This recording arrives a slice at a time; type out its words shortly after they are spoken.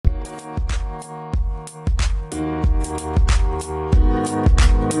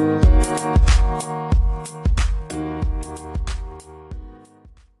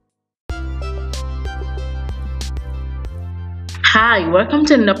Hi, welcome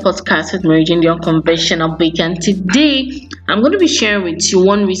to another podcast with Meridian, the unconventional baker. And today, I'm going to be sharing with you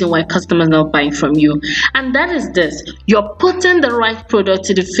one reason why customers are not buying from you, and that is this: you're putting the right product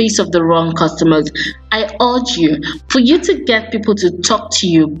to the face of the wrong customers. I urge you, for you to get people to talk to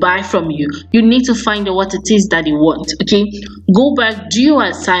you, buy from you, you need to find out what it is that they want. Okay, go back, do your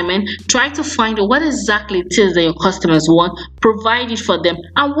assignment, try to find out what exactly it is that your customers want, provide it for them,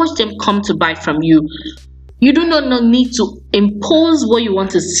 and watch them come to buy from you. You do not need to impose what you want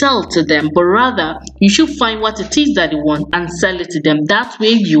to sell to them, but rather you should find what it is that they want and sell it to them. That way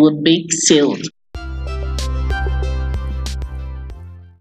you will make sales.